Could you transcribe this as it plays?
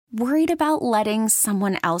Worried about letting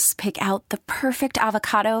someone else pick out the perfect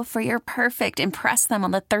avocado for your perfect impress them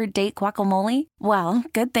on the third date guacamole? Well,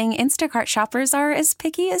 good thing Instacart shoppers are as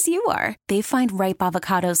picky as you are. They find ripe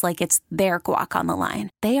avocados like it's their guac on the line.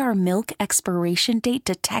 They are milk expiration date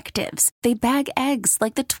detectives. They bag eggs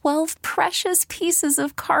like the 12 precious pieces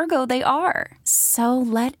of cargo they are. So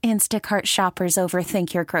let Instacart shoppers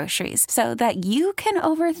overthink your groceries so that you can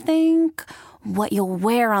overthink what you'll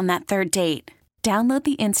wear on that third date. Download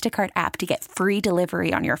the Instacart app to get free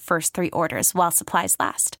delivery on your first 3 orders while supplies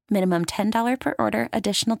last. Minimum $10 per order.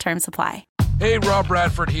 Additional terms apply. Hey, Rob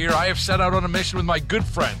Bradford here. I have set out on a mission with my good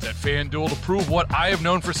friends at FanDuel to prove what I have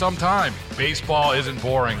known for some time. Baseball isn't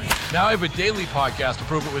boring. Now I have a daily podcast to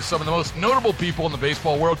prove it with some of the most notable people in the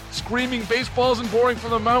baseball world, screaming baseball isn't boring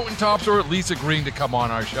from the mountaintops, or at least agreeing to come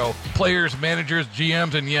on our show. Players, managers,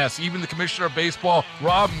 GMs, and yes, even the commissioner of baseball,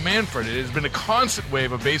 Rob Manfred. It has been a constant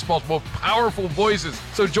wave of baseball's most powerful voices.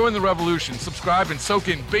 So join the revolution. Subscribe and soak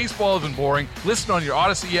in Baseball Isn't Boring. Listen on your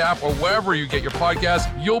Odyssey app or wherever you get your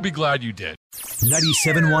podcasts. You'll be glad you did.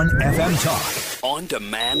 97.1 FM Talk. On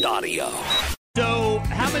demand audio. So,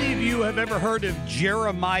 how many of you have ever heard of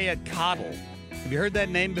Jeremiah Cottle? Have you heard that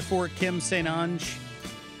name before, Kim St. Ange?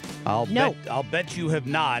 No. I'll bet you have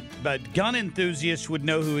not, but gun enthusiasts would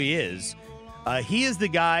know who he is. He is the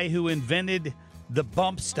guy who invented the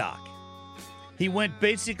bump stock. He went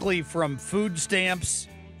basically from food stamps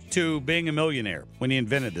to being a millionaire when he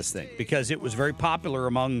invented this thing because it was very popular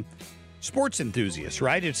among sports enthusiasts,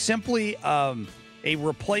 right? It's simply a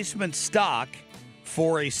replacement stock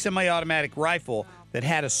for a semi-automatic rifle that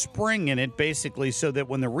had a spring in it, basically, so that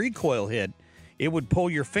when the recoil hit, it would pull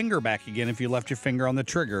your finger back again if you left your finger on the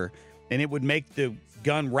trigger, and it would make the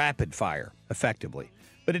gun rapid fire, effectively.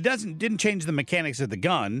 But it didn't change the mechanics of the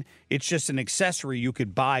gun. It's just an accessory you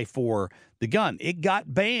could buy for the gun. It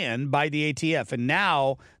got banned by the ATF, and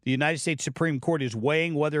now the United States Supreme Court is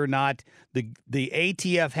weighing whether or not the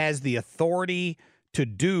ATF has the authority to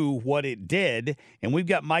do what it did. And we've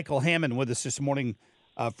got Michael Hammond with us this morning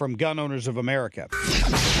from Gun Owners of America.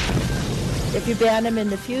 If you ban them in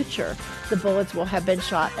the future, the bullets will have been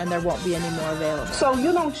shot and there won't be any more available. So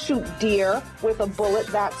you don't shoot deer with a bullet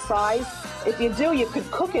that size. If you do, you could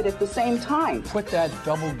cook it at the same time. Put that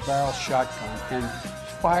double-barrel shotgun and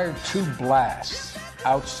fire 2 blasts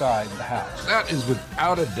outside the house. That is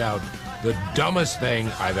without a doubt the dumbest thing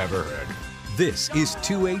I've ever heard. This is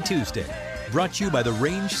 2A Tuesday, brought to you by the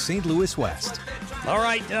Range St. Louis West. All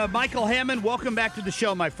right, Michael Hammond, welcome back to the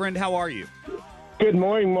show, my friend. How are you? Good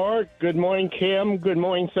morning, Mark. Good morning, Kim. Good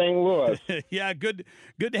morning, St. Louis. Yeah, good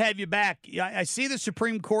to have you back. I see the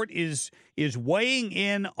Supreme Court is weighing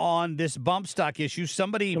in on this bump stock issue.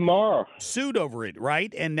 Somebody tomorrow sued over it,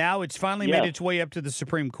 right? And now it's finally made its way up to the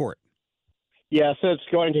Supreme Court. Yes, it's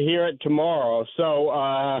going to hear it tomorrow.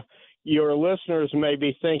 So your listeners may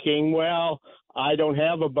be thinking, well, I don't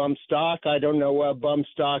have a bump stock. I don't know what a bump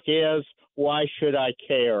stock is. Why should I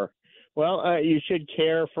care? Well, you should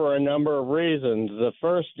care for a number of reasons. The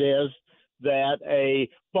first is that a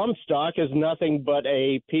bump stock is nothing but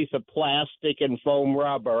a piece of plastic and foam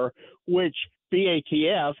rubber, which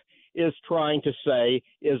BATF is trying to say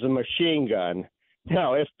is a machine gun.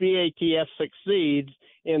 Now, if BATF succeeds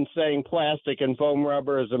in saying plastic and foam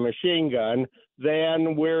rubber is a machine gun,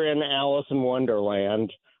 then we're in Alice in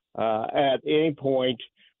Wonderland. At any point,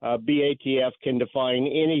 BATF can define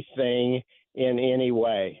anything in any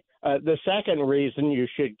way. The second reason you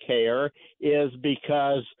should care is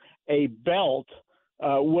because a belt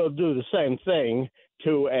will do the same thing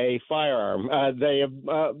to a firearm. They have,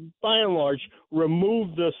 by and large,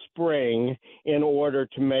 removed the spring in order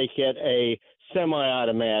to make it a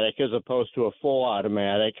semi-automatic as opposed to a full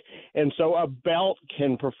automatic. And so a belt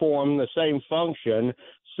can perform the same function.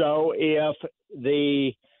 So if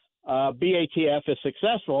the BATF is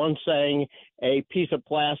successful in saying a piece of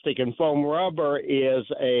plastic and foam rubber is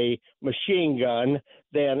a machine gun,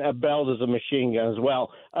 then a belt is a machine gun as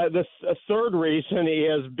well. The third reason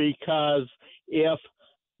is because if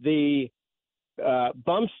the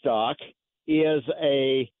bump stock is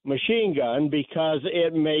a machine gun, because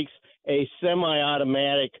it makes a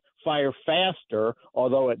semi-automatic fire faster,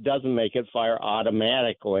 although it doesn't make it fire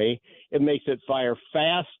automatically, it makes it fire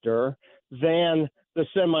faster, then the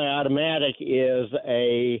semi-automatic is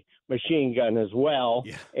a machine gun as well,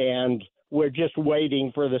 and we're just waiting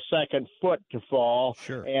for the second foot to fall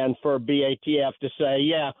and for BATF to say,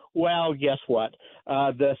 yeah, well, guess what?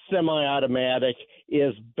 The semi-automatic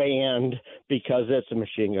is banned because it's a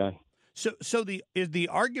machine gun. So is the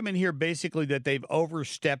argument here basically that they've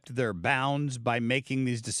overstepped their bounds by making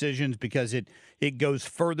these decisions because it goes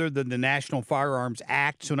further than the National Firearms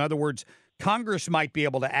Act? So in other words, Congress might be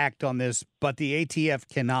able to act on this, but the ATF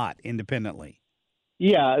cannot independently.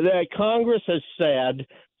 Yeah, the Congress has said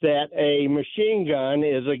that a machine gun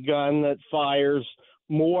is a gun that fires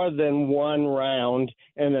more than one round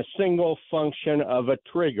in a single function of a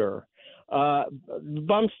trigger.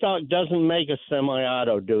 Bump stock doesn't make a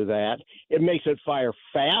semi-auto do that. It makes it fire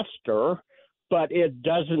faster, but it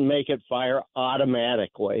doesn't make it fire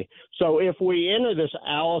automatically. So if we enter this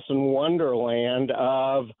Alice in Wonderland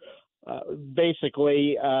of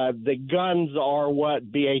basically the guns are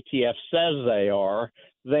what BATF says they are,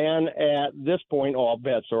 then at this point all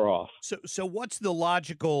bets are off. So what's the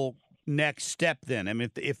logical next step then? I mean,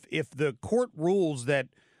 if the court rules that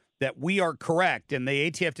we are correct and the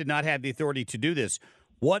ATF did not have the authority to do this,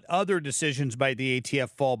 what other decisions by the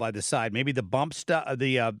ATF fall by the side? Maybe the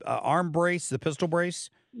the arm brace, the pistol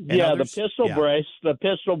brace? Yeah, others? The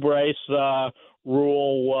pistol brace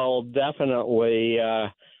rule will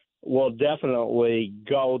definitely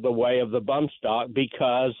go the way of the bump stock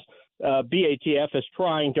because BATF is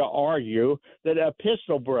trying to argue that a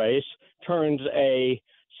pistol brace turns a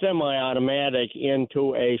semi-automatic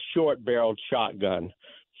into a short-barreled shotgun.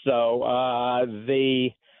 So the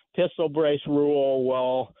pistol brace rule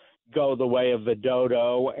will go the way of the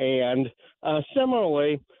dodo, and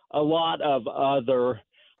similarly, a lot of other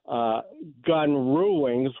gun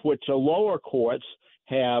rulings, which the lower courts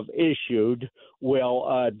have issued,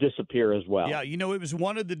 will disappear as well. Yeah, it was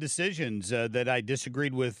one of the decisions that I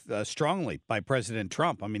disagreed with strongly by President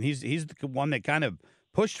Trump. I mean, he's the one that kind of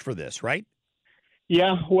pushed for this, right?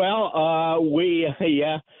 Yeah, well,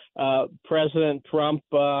 President Trump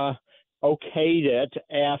okayed it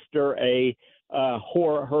after a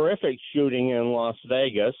horrific shooting in Las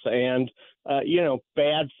Vegas, and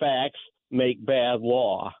bad facts make bad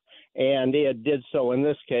law, and it did so in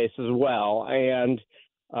this case as well. And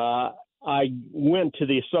I went to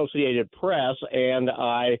the Associated Press and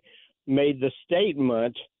I made the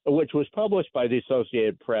statement, which was published by the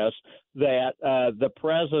Associated Press, that the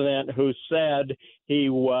president who said he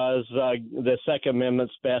was the Second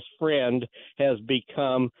Amendment's best friend has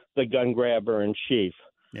become the gun grabber in chief.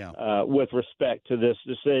 Yeah. With respect to this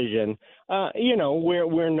decision,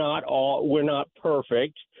 we're not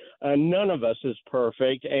perfect. None of us is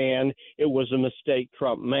perfect, and it was a mistake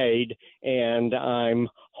Trump made. And I'm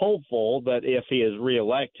hopeful that if he is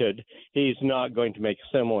reelected, he's not going to make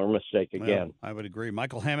a similar mistake again. Well, I would agree.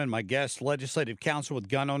 Michael Hammond, my guest, legislative counsel with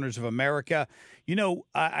Gun Owners of America.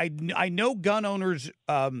 I know gun owners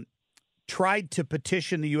tried to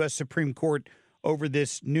petition the U.S. Supreme Court over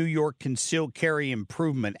this New York Concealed Carry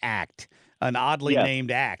Improvement Act, an oddly named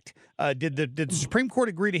act. Did the Supreme Court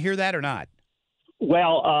agree to hear that or not?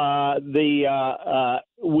 Well,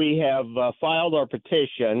 we have filed our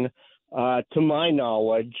petition. To my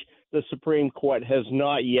knowledge, the Supreme Court has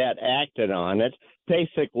not yet acted on it.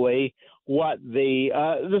 Basically, what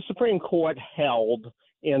the Supreme Court held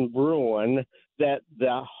in Bruin that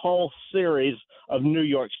the whole series of New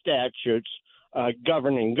York statutes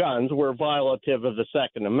governing guns were violative of the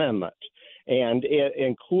Second Amendment, and it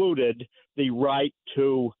included the right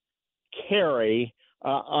to carry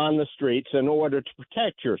on the streets in order to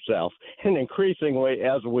protect yourself. And increasingly,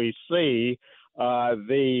 as we see,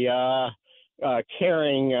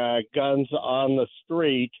 carrying guns on the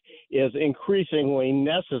street is increasingly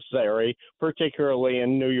necessary, particularly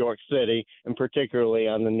in New York City and particularly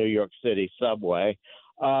on the New York City subway.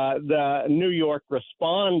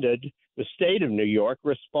 The state of New York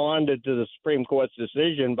responded to the Supreme Court's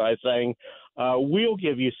decision by saying, we'll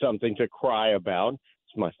give you something to cry about,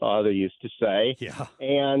 as my father used to say. Yeah.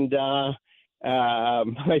 And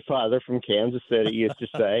my father from Kansas City used to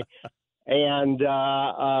say. And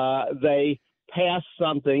they passed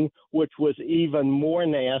something which was even more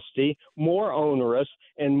nasty, more onerous,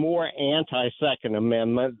 and more anti-Second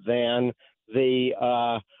Amendment than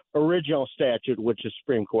the original statute which the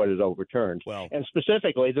Supreme Court has overturned. Well, and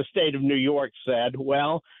specifically, the state of New York said,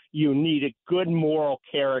 well, you need a good moral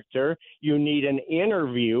character, you need an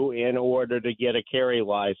interview in order to get a carry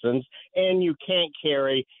license, and you can't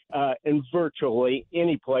carry in virtually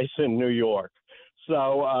any place in New York.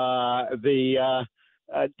 So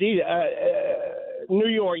New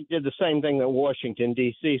York did the same thing that Washington,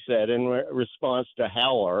 D.C. said in response to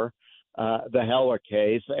the Heller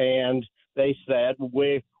case, and they said,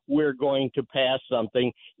 we're going to pass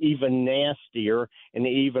something even nastier and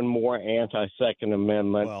even more anti-Second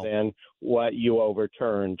Amendment than what you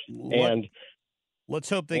overturned. Let's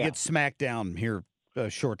hope they get smacked down here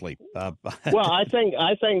shortly. Well, I think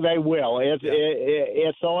they will.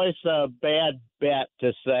 It's always a bad bet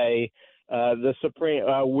to say the Supreme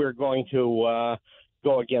we're going to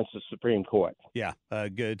go against the Supreme Court. Yeah,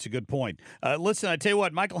 good. It's a good point. Listen, I tell you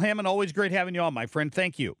what, Michael Hammond, always great having you on, my friend.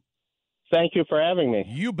 Thank you. Thank you for having me.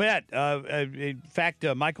 You bet. In fact,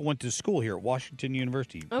 Michael went to school here at Washington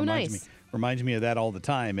University. Oh, nice. Reminds me of that all the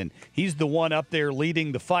time. And he's the one up there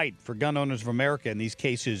leading the fight for gun owners of America in these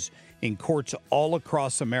cases in courts all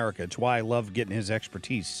across America. It's why I love getting his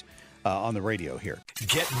expertise on the radio here.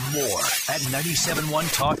 Get more at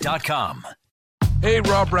 971talk.com. Hey,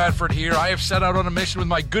 Rob Bradford here. I have set out on a mission with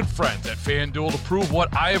my good friends at FanDuel to prove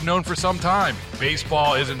what I have known for some time.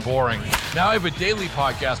 Baseball isn't boring. Now I have a daily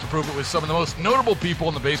podcast to prove it with some of the most notable people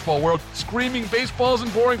in the baseball world, screaming baseball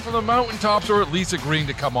isn't boring from the mountaintops, or at least agreeing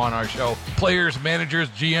to come on our show. Players, managers,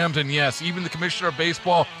 GMs, and yes, even the commissioner of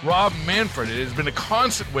baseball, Rob Manfred. It has been a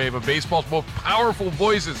constant wave of baseball's most powerful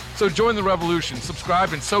voices. So join the revolution.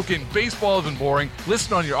 Subscribe and soak in Baseball Isn't Boring.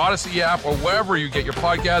 Listen on your Odyssey app or wherever you get your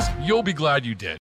podcasts. You'll be glad you did.